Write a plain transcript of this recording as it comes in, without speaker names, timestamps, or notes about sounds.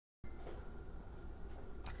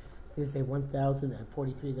This is a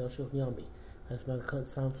 1043 Del Shulchan Yomi. As my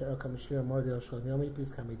sound sir come share more Del Shulchan Yomi,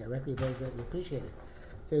 please come me directly, very greatly appreciated.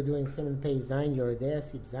 So we're doing Simon Pei Zayin, you're there,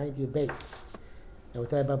 Sip Zayin to your base. And we're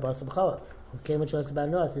talking about Basar B'Chalav. Okay, much less about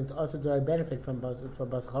Noah, since also do I benefit from Basar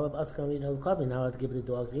B'Chalav, us can read Al-Kavi, now I have to give it to the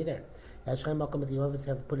dogs either. As Shem Malcolm, you obviously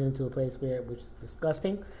have to put it into a place which is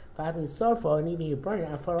disgusting. For having sorrow, and even you burn it,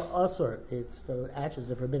 and for also, it's for ashes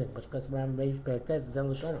of rabbinic, but because Ram Reish Beretes is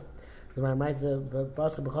El Shana. The Ram writes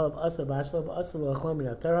Basar B'Chalav, Asar B'Ashlav, Asar L'Achlom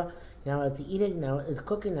in Torah. Now to eat it, now it's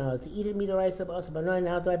cooking, now to eat it, meat or rice of Asar, but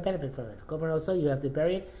now do I benefit from it? Governor also, you have to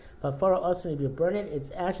bury it. But for also, if you burn it,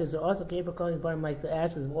 its ashes are also capable of calling upon like the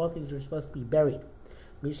ashes of all things that are supposed to be buried.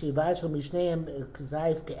 Somebody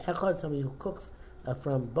who cooks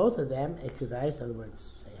from both of them, a kazais, in other words,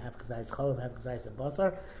 say half kazais chalav, half kazais of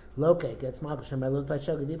basar, loke gets malkashem by lut by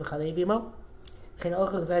shogadi b'chalavimo. Can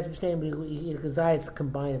also kazais b'shneim eat kazais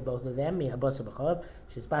combine both of them, a basar b'chalav,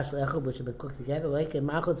 she's bashal echad, which have been cooked together, like a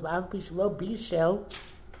malchus b'av bishlo bishel,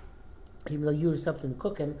 even though you yourself didn't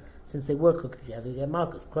cook them, since they were cooked together, you get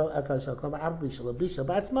malchus. Even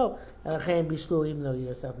though you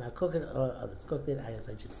yourself not cook it, or others cooked it, as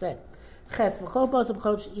I just said. And what is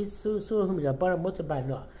basar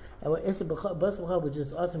which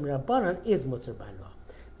is also mirabanan is mutzar b'noah.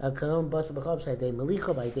 Kalon basar b'chalav shadei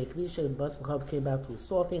melicha by day kvisha. Basar b'chalav came out through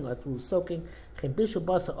salting or through soaking. Chembishu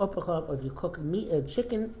basar opachalav, or if you cook meat,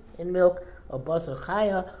 chicken in milk, or basar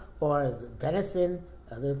chaya, or venison,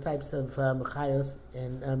 other types of chayos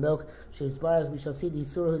in milk. She's bars. We shall see the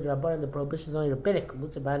surah rabbanan. The prohibition is only rabbinic.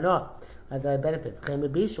 Mutzar b'noah. I benefit. Chem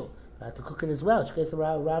b'bishul. To cook it as well. Shkes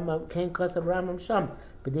Ramam Ken Kosav Ramam Sham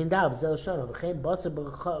Bedin Dav Zel Shon V'Chein Basar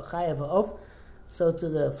B'Chaya V'Of. So to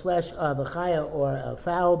the flesh of a chaya or a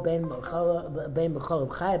fowl, ben b'chol of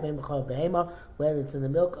chaya, ben b'chol of behema, whether it's in the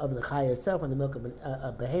milk of the chaya itself or the milk of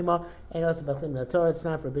behema, and also b'chlim the Torah, it's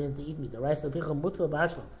not forbidden to eat meat. The rice of vicham mutzah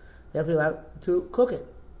b'ashlam, therefore you're allowed to cook it.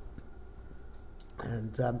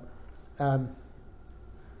 And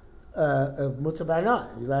mutzah b'ana,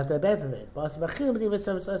 you're allowed to benefit from it. Basar b'chilim b'div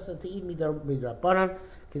some to eat midrabanan,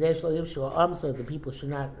 kadesh lo yivshu am, so the people should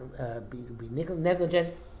not be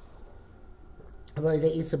negligent.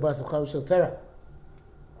 They eat the basar b'chalav shel Torah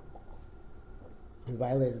and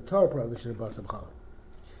violate the Torah prohibition of basar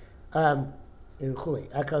b'chalav. In Chuli,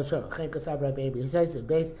 Akal Shona, Chen Kasav Rabbi, he says it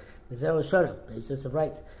based the Zel Shona, basis of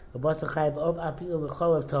rights. The basar chayiv of afilu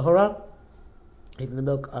b'chalav tahora, even the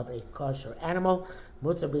milk of a kosher animal.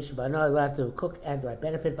 Mutzah b'shibana, allowed to cook and derive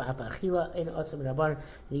benefit. Ba'afachila in osam mirabanan,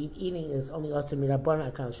 eating is only osam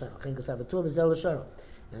mirabanan. Akal Shona, Chen Kasav Tur b'Zel Shona,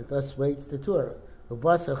 and thus waits the Torah. The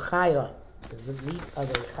basar chaya, the meat of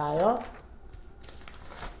a chaya,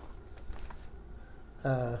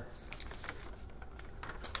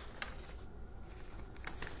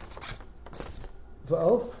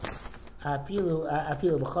 v'of, afilu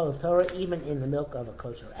b'chol of Torah, even in the milk of a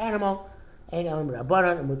kosher animal. Ein olam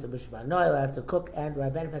rabbanan and mutzah b'shibana, allowed to cook and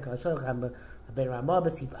derive benefit. Kal shon cham ben Ramah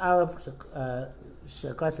b'sif aleph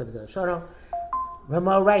shekasav zel shono.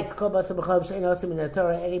 Ramah writes, "Kol basar b'chalav she'ein osam in the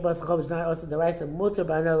Torah. Any basar b'chalav is not also the rice of mutzah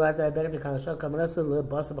b'ano, allowed to benefit. Kal shon kaman also the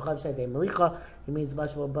basar b'chalav she'ein melicha. It means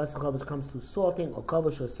basar b'chalav comes through salting or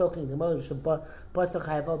kovush or soaking. The mother should basar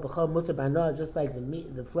chayav b'chalav mutzah b'ano, just like the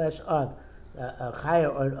meat, the flesh of a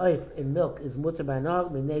chaya or an oif in milk is mutzah b'ano.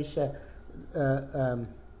 Minei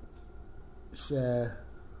she'ein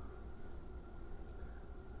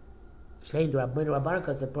rabbanan,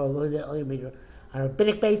 because they're prohibited only on a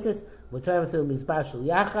rabbinic basis. We're talking about mizbashul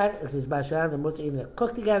yachad, it's mizbashul and mutzah even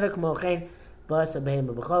cooked together. K'mochein basar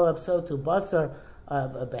behema b'chalav, so to basar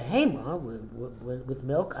of a behema with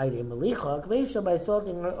milk, either melicha, k'veisha by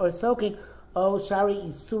salting or soaking, or shari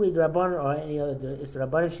isuri rabbanan or any other is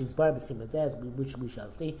rabbanan. She's bar b'simon says, which we shall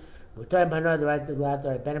see. We're talking about another right to allow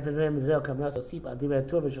to benefit from him. Zel kam also sip al divrei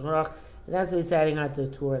Torah v'Shulchan Aruch, and that's what he's adding on to the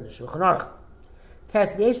Torah and the Shulchan Aruch.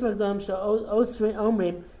 Test v'yesh magdom she'osri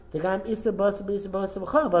omrim. The Gam Isser Basar Basar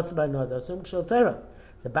B'chalav Basar B'noah Asum Shel Torah.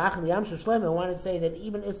 The Bach and the Yam Shel Shlomo want to say that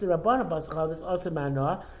even Isser Rabbanan Basar B'chalav is also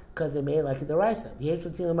B'noah because they made it like the Raisa. Yesh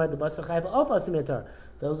Tzilomar the Basar Chayav of Asum Torah.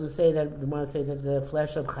 Those who say that they want to say that the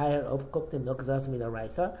flesh of Chayah overcooked in milk is also the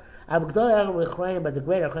Raisa. Avgdol Echad Rechraim, but the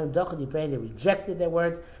great Rechraim Dachad Yifrein, they rejected their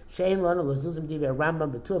words. Shein Lanu Lazuzim Divrei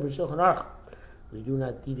Rambam B'Tur V'Shulchan Aruch. We do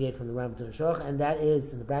not deviate from the Rambam to the Shulchan, and that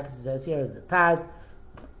is in the brackets it says here the Taz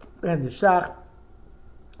and the Shach.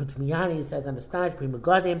 Which Miyani says, I'm astonished, Prima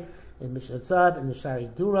Godim, in Mishnah Tzav, in the Shari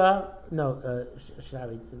Dura,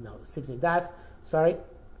 Sipsei Das, sorry,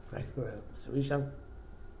 Sarisham,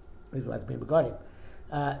 is what Prima Godim.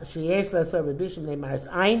 Sheyesh Lasor B'Bishim, they Maris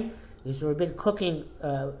Ein, You should forbid cooking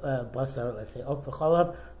basar, let's say, ok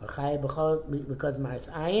b'cholav, or chayav b'cholav, because maris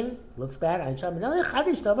ayin, looks bad, ayin sham, no,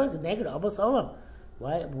 chadish davar, negative, avos olam.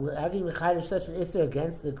 Why? How can you chadish such an issue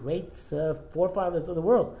against the great forefathers of the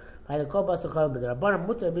world? By the kol basar cholav, but the rabbanim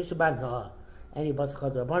mutar b'shabbat, no. Any basar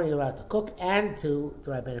cholav, the rabbanim, you're allowed to cook and to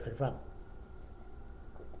derive benefit from.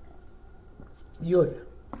 Yud.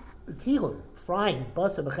 Tigun, frying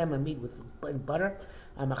basar b'chema meat with butter,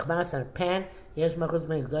 a machmas on a pan. Yesh machos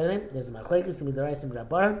ben gdoilin. There's a machlekes in midorais and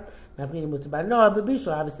rabbanim. Nafnin mutabar no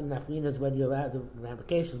bebishul. Obviously, nafnin is whether you're allowed to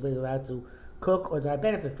ramifications, whether you're allowed to cook or derive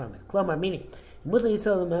benefit from it. Klomar meaning, mutar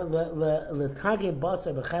yisrael l'chagim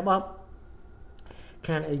basar b'chema.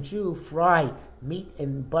 Can a Jew fry meat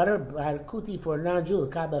and butter kuti for a non-Jew?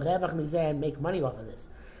 L'kabel revach mizeh and make money off of this.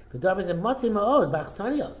 The davar is a motzi ma'od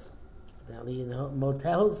b'achsanios. Apparently, in the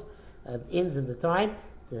motels, inns of the time,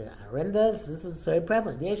 the arendas, this is very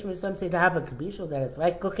prevalent. Some say to have a kabishal, that it's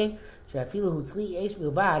like cooking. Because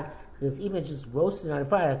even just roasting on a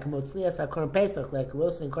fire, like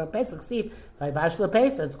roasting corn pesach, see, by bashla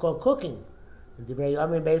pesach, it's called cooking. And the very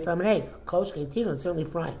young based on hey, kosh tigun, certainly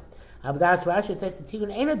frying. Avdas Rashi tested tigun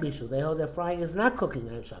ain't a bishul. They hold that frying is not cooking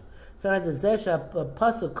on Sham. So the zesha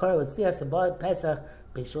pasuk korel tzlias about pesach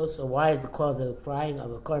bishul. So why is it called the frying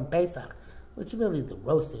of a corn pesach? Which is really the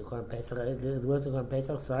roasting corn pesach, the roasting corn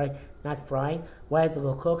pesach, sorry, not frying. Why is it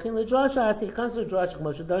called cooking? The drasha, it comes to the drasha,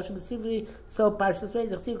 Moshe Doshim, specifically, so parshas way,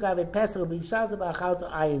 the chsiv gav a pesach, be shalta ba'achal to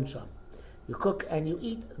ayin sham. You cook and you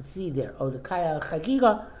eat, see there. Or the kaya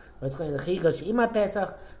chagiga, what's called the chagiga she'ima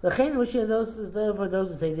pesach. The chen rishon, those for those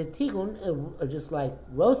who say the tigun, just like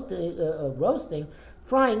roasting,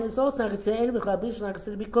 frying is also not considered any b'chal bishul, not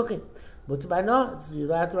considered to be cooking. But by no, you're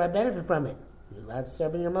allowed to derive benefit from it. You're allowed to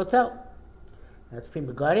serve in your motel. That's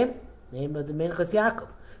Prima Garim, name of the Minchas Yaakov.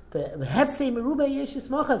 But Hefsei Meruba Yeshis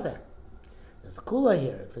Mochazeh. There's a cooler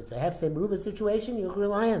here. If it's a Hefsei Meruba situation, you can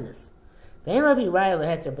rely on this. But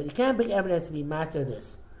you can't bring evidence to be matter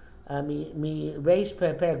this. Mi Reish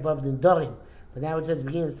Perak Vav Din Dorim. But now it says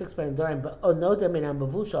beginning of 6 Perak Dorim. But no Damin on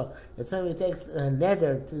Bavushal. That somebody takes a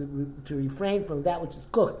nether to refrain from that which is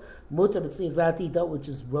cooked. Muta B'tzli is allowed to eat that which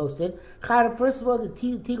is roasted. First of all, the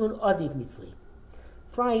Tigun Adif Mitzli.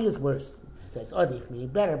 Frying is worse. Says odif, meaning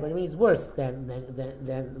better, but it means worse than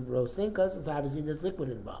roasting, because it's obviously there's liquid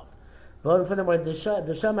involved. Voting for the word the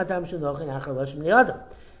shamatam shenoch and achar lashon the other.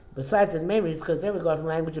 Besides, the main reason because there we go from the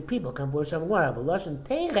language of people. Come v'usham gmara, but lashon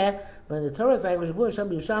teire, when the Torah's language of v'usham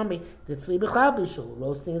b'yushami, the tzli b'chal b'shul.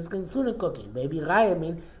 Roasting is included cooking. Maybe raya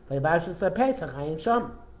mean v'yibashul sapesach ayin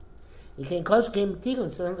sham. You can kosh kim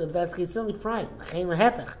tigun, if that's certainly frying. Chen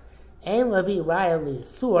lehefech, ein levi raya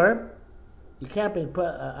li'asur. You can't bring,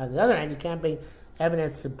 on the other hand, you can't bring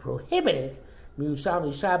evidence to prohibit it.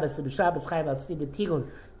 Miyushami Shabbos, the Shabbos Chayv al Tzli B'Tigun,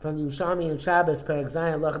 from the Yushami and Shabbos, Perek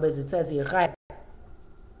Zayin, Lachabez, it says here, Chayv.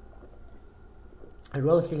 And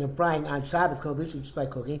roasting and frying on Shabbos, called Bishul, just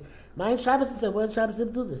like cooking. Mine Shabbos is, what does Shabbos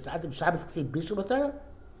do this? Shabbos can say Bishul B'Torah?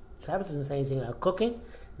 Shabbos doesn't say anything about cooking.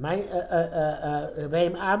 Mine,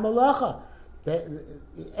 Ve'im Amalacha.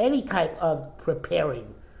 Any type of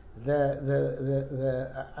preparing the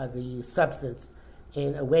substance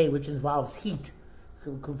in a way which involves heat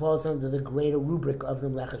falls under the greater rubric of the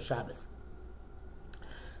Melechas Shabbos.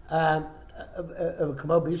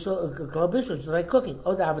 Kamo bishul, just like cooking.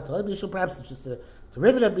 Odavatol bishul, perhaps it's just a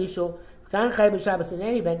derivative of bishul. Kan chay b'Shabbos, in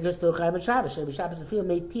any event, you're still chay b'Shabbos. Chay b'Shabbos, the field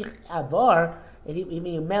made tich avar, and even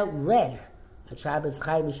you melt lead. At Shabbos,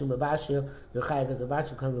 chay mishum b'vashil, you're chay because the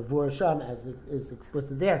vashil comes before sham, as is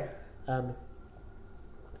explicit there.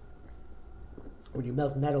 When you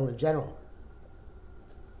melt metal in general.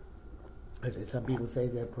 As some people say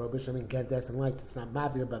that prohibition in incandescent lights, it's not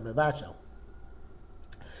mavir but mevashel.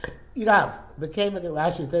 Irav became the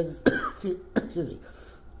Rashi says, excuse me.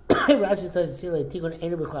 Rashi says tigun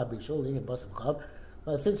enu b'chal bishul in basam chav.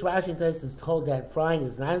 Well, since Rashi is told that frying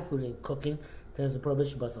is not included in cooking, there's a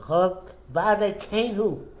prohibition basam chav. Vade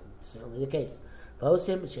kenu, certainly the case.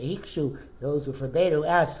 Vosim shehikshu, those who forbade, who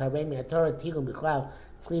asked harei Torah tigun b'chal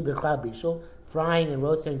tzli b'chal bishul. Frying and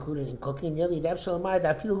roasting included in cooking, nearly that Shalomar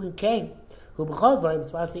that few who came, who b'chol varim,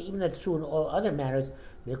 it's possible even that's true in all other matters.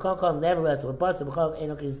 They can't call nevertheless, but basa b'chol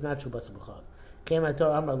enok is not true basa b'chol. Came on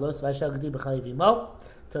Torah Amar Los Vashal Gedi b'chal yivimo.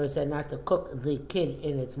 Torah said not to cook the kid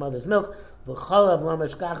in its mother's milk. V'chol of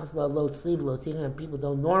lomash kachas lo lo tzliv lo tigan, and people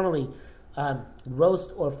don't normally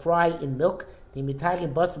roast or fry in milk. The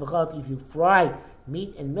mitagin basa b'chol, if you fry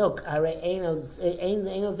meat and milk,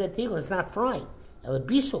 it's not frying.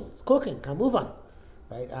 Bishul, it's cooking, can't move on.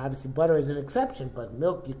 Right? Obviously butter is an exception, but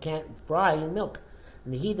milk you can't fry in milk.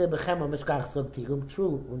 And the heat of bechema mishkach sog tigum,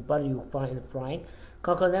 true, when butter you fry in frying.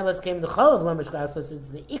 Koko Nevas came the Chol of Lamashkar, so it's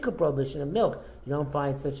the Ikka prohibition of milk. You don't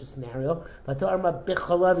find such a scenario. But Torah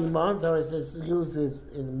Bichalav Iman, Torah says uses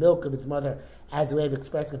in the milk of its mother as a way of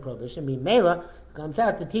expressing a prohibition. Mimela comes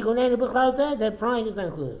out the Tigonenu Bichlal said that frying is not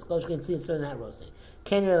included. Skosh can see it's not roasting.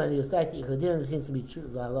 Kenyer and Yostat Ikka Din seems to be true.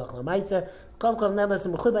 La Lamaisa. Koko Nevas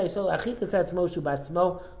and Mechuba Yisol Achikas That's Moshu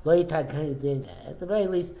Batzmo Loitad Kani Din. At the very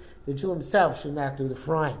least, the Jew himself should not do the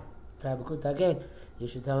frying. Tabakut again. You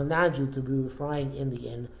should tell a non-Jew to do the frying in the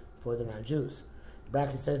inn for the non-Jews. The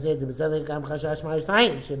bracket says here, in this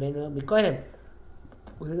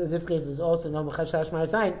case, there's also no Chashash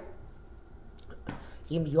Marisayin.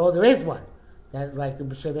 Even though there is one, that like the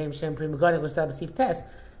B'Shem Shem Pri Megonim was Sabasif test,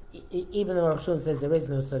 even though Arukh HaShulchan says there is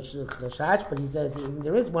no such Chashash, but he says even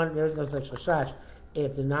there is one, there is no such Chashash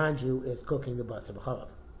if the non-Jew is cooking the Basar B'Chalav.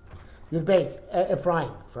 Your base, frying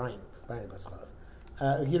the Basar B'Chalav.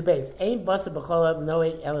 Yud Beis, ain't Basar B'Chalav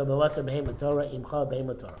knowing Ela B'Basar B'Hema Torah Im Chal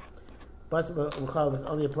B'Hema Torah. Basar B'Chalav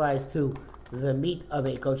only applies to the meat of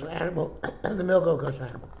a kosher animal, the milk of a kosher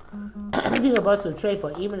animal. If a Basar Treif,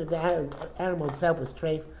 even if the animal itself was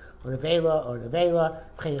treif, or nevela,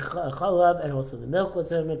 Chalav, and also the milk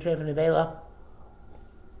was a treif and nevela,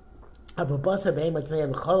 of a Basar B'Hema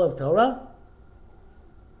B'Chalav Torah,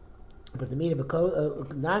 but the meat of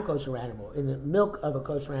a non-kosher animal, in the milk of a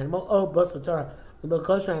kosher animal, or Basar Torah, the milk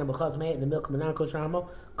kosher animal called made in the milk of a non-kosher animal.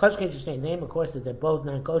 Kosher can't just name, of course, that they're both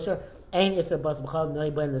non-kosher. Ain't Isser Basar B'Chalav,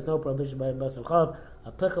 no, but there's no prohibition by Basar B'Chalav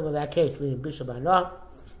applicable in that case, leading Bishop by law.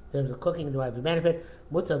 In terms of cooking and derived benefit,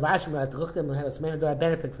 Mutzah Vashim, to cook them, will have a smell and derived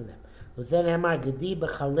benefit from them. Then Amar Gedi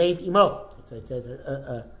B'Chalev Imo. So it says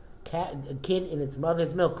a kid in its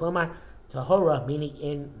mother's milk, Klomar Tahora, meaning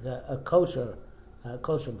in the kosher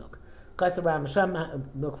milk. Kasaram Sham,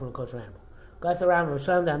 milk from a kosher animal. Kasaram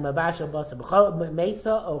Sham, that Mabasha Basar B'Chalav,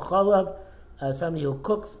 Mesa or Chalav, somebody who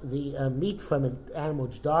cooks the meat from an animal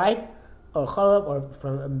which died, or Chalav, or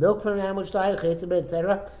from milk from an animal which died,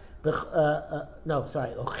 etc. Or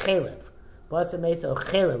Chalev. Basar Mesa or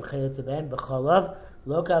Chalev, B'Chalav,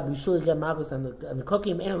 Loka Bishul get Malchus on the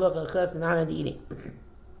cooking, and local Chas, not on the eating.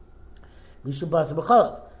 Bishul Basar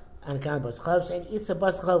B'Chalav. On account of Basar B'Chalav, and Issa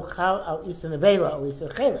Basar B'Chalav Chal al Issa Nevela, or Issa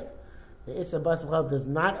Chalev. The Issa Basar B'Chalav does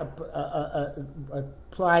not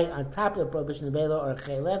apply on top of the prohibition of Nevela or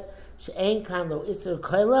Chalev. She'ein kan lo Issa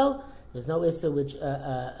Koilo. There's no Issa which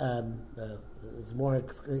is more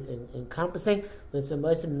encompassing. There's a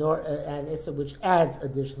Moisim nor an Issa which adds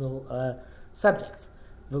additional subjects.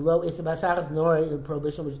 The low Issa Basachas nor a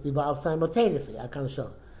prohibition which devolves simultaneously. I kind of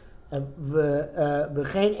show.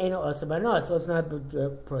 V'chein eno Asa Banot, so it's not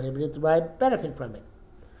prohibited to derive benefit from it.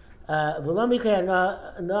 V'lo mikra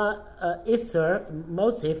na Isser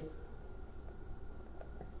Mosif,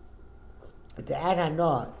 to add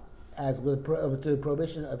hana as with to the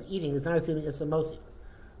prohibition of eating is not assuming Isser Mosif.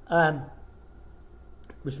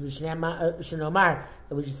 Which we should Shinomar,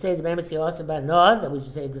 that we should say the Bama say Asa Banot, that we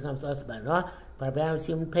should say it becomes Asa Banot. Barbarian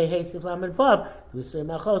seem pay hasty flam and vav. We say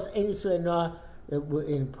machos any suena.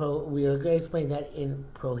 We are going to explain that in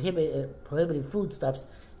prohibiting foodstuffs.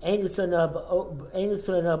 Any suena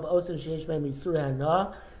osen sheish beim isur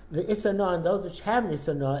hana. The isana and those which have an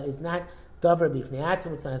isana is not davar bifnei. It's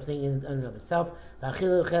not a thing in and of itself.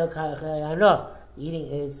 Eating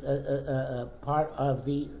is a part of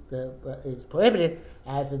the is prohibited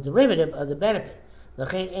as a derivative of the benefit.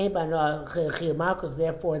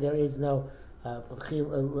 Therefore, there is no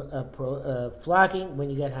flocking when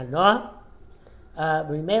you get hana.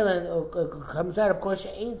 When Mela comes out, of course,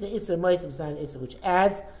 which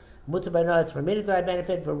adds mutzah by it's permitted to have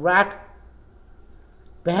benefit for rock.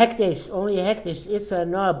 Behekdesh, only a hekdesh, Issa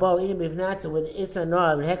no bo eating bivnatza with Issa no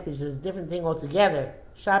and hekdesh is a different thing altogether.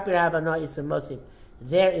 Shapir havana Issa Mosif.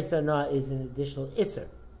 There Issa no is an additional Issa.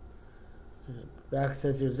 Barak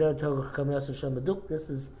says this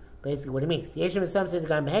is basically what it means. Yeshim some say the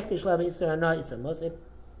guy behekdesh love Issa no Issa Mosif.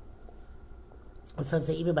 Some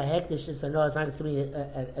say even by hekdesh Issa no is not going to be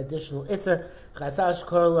an additional Issa. Chasash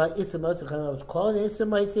korla Issa Mosif. Call it Issa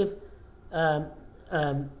Mosif.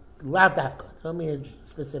 Lav dafka. I don't mean it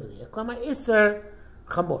specifically. Klama Isser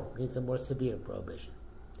Chamor means a more severe prohibition.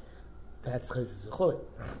 That's Chayz Zechulit.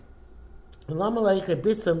 Lama Laika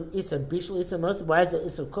Bisum Isser Bishul Isser Mosif. Why is the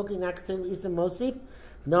Isser cooking not considered Isser Mosif?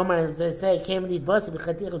 No man, they say, came in the Vasim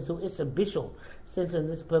Chatichas who Isser Bishul. Since in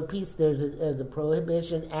this piece there's the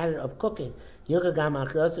prohibition added of cooking. Yoga Gama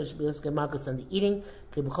Achilasa should be Makus on the eating.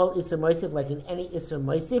 Kibchol Isser Mosif, like in any Isser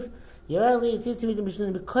Mosif. It seems to me the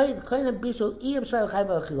Mishnah before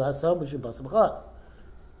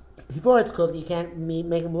it's cooked, you can't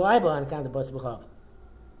make them liable on account of Basar B'Chalav.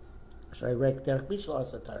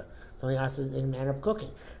 only also in a manner of cooking.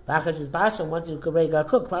 V'achar is bashal, once you got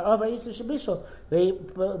cooked, far over Isser Shabishal, they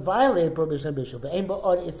violated prohibition of Bishul. But Ein Bo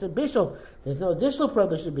Od Isser Bishul, there's no additional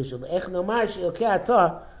prohibition of Bishul. Ech Nomar She'ilkei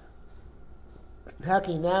Atah, how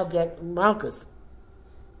can you now get Malchus?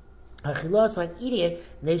 Achilos, like eating it,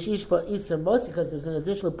 Neshish Bo Isser Mosi, because there's an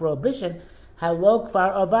additional prohibition. Hallo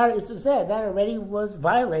Kvar Avar Isser Zeh, that already was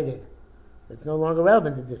violated. It's no longer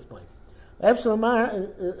relevant at this point. Rav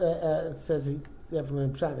Shalomar says he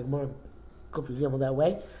definitely trying to more Kufi Gimel that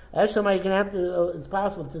way. Rav Shalomar, you can have to. It's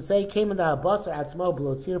possible to say came in the basar atzmo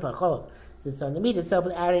below tzir v'cholov. Since on the meat itself,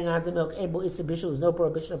 with adding on the milk, ebo issa bishul, there's no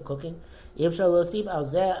prohibition of cooking. If shalosib al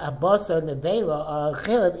zeh a basar nevela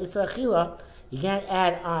chelev isra chila, you can't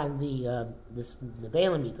add on the this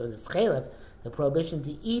nevela meat or this chelev the prohibition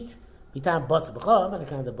to eat. Bitam basar b'chol, on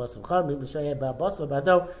account of the basar b'chol, we show you about basar, but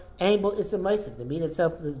though ebo issa meisiv, the meat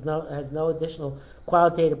itself has no additional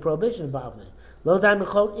qualitative prohibition involved in it. Lo dan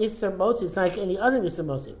b'chol isser mosif, it's like any other isser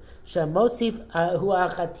mosif. Shem mosif hu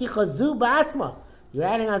achaticha zu ba'atzma. You're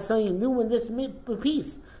adding on something new in this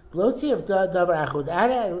piece. Blotzi of davar achud,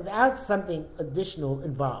 without something additional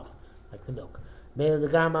involved, like the milk. Me'el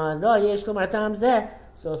legama no yesh lo matam zeh.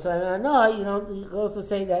 So no, you can also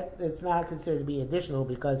say that it's not considered to be additional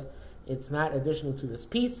because it's not additional to this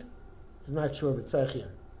piece. It's not sure of its tzarchiyah.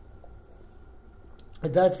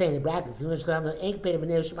 It does say in the brackets,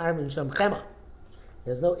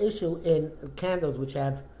 there's no issue in candles which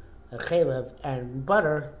have a chalev and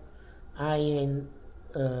butter. Ayin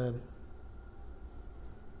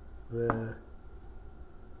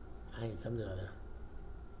something or other.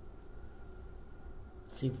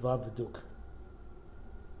 Siv vav v'duk.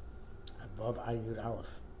 Vav ayin yud aleph.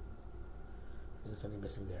 There's something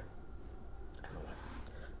missing there. I don't know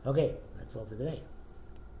what. Okay, that's all for today.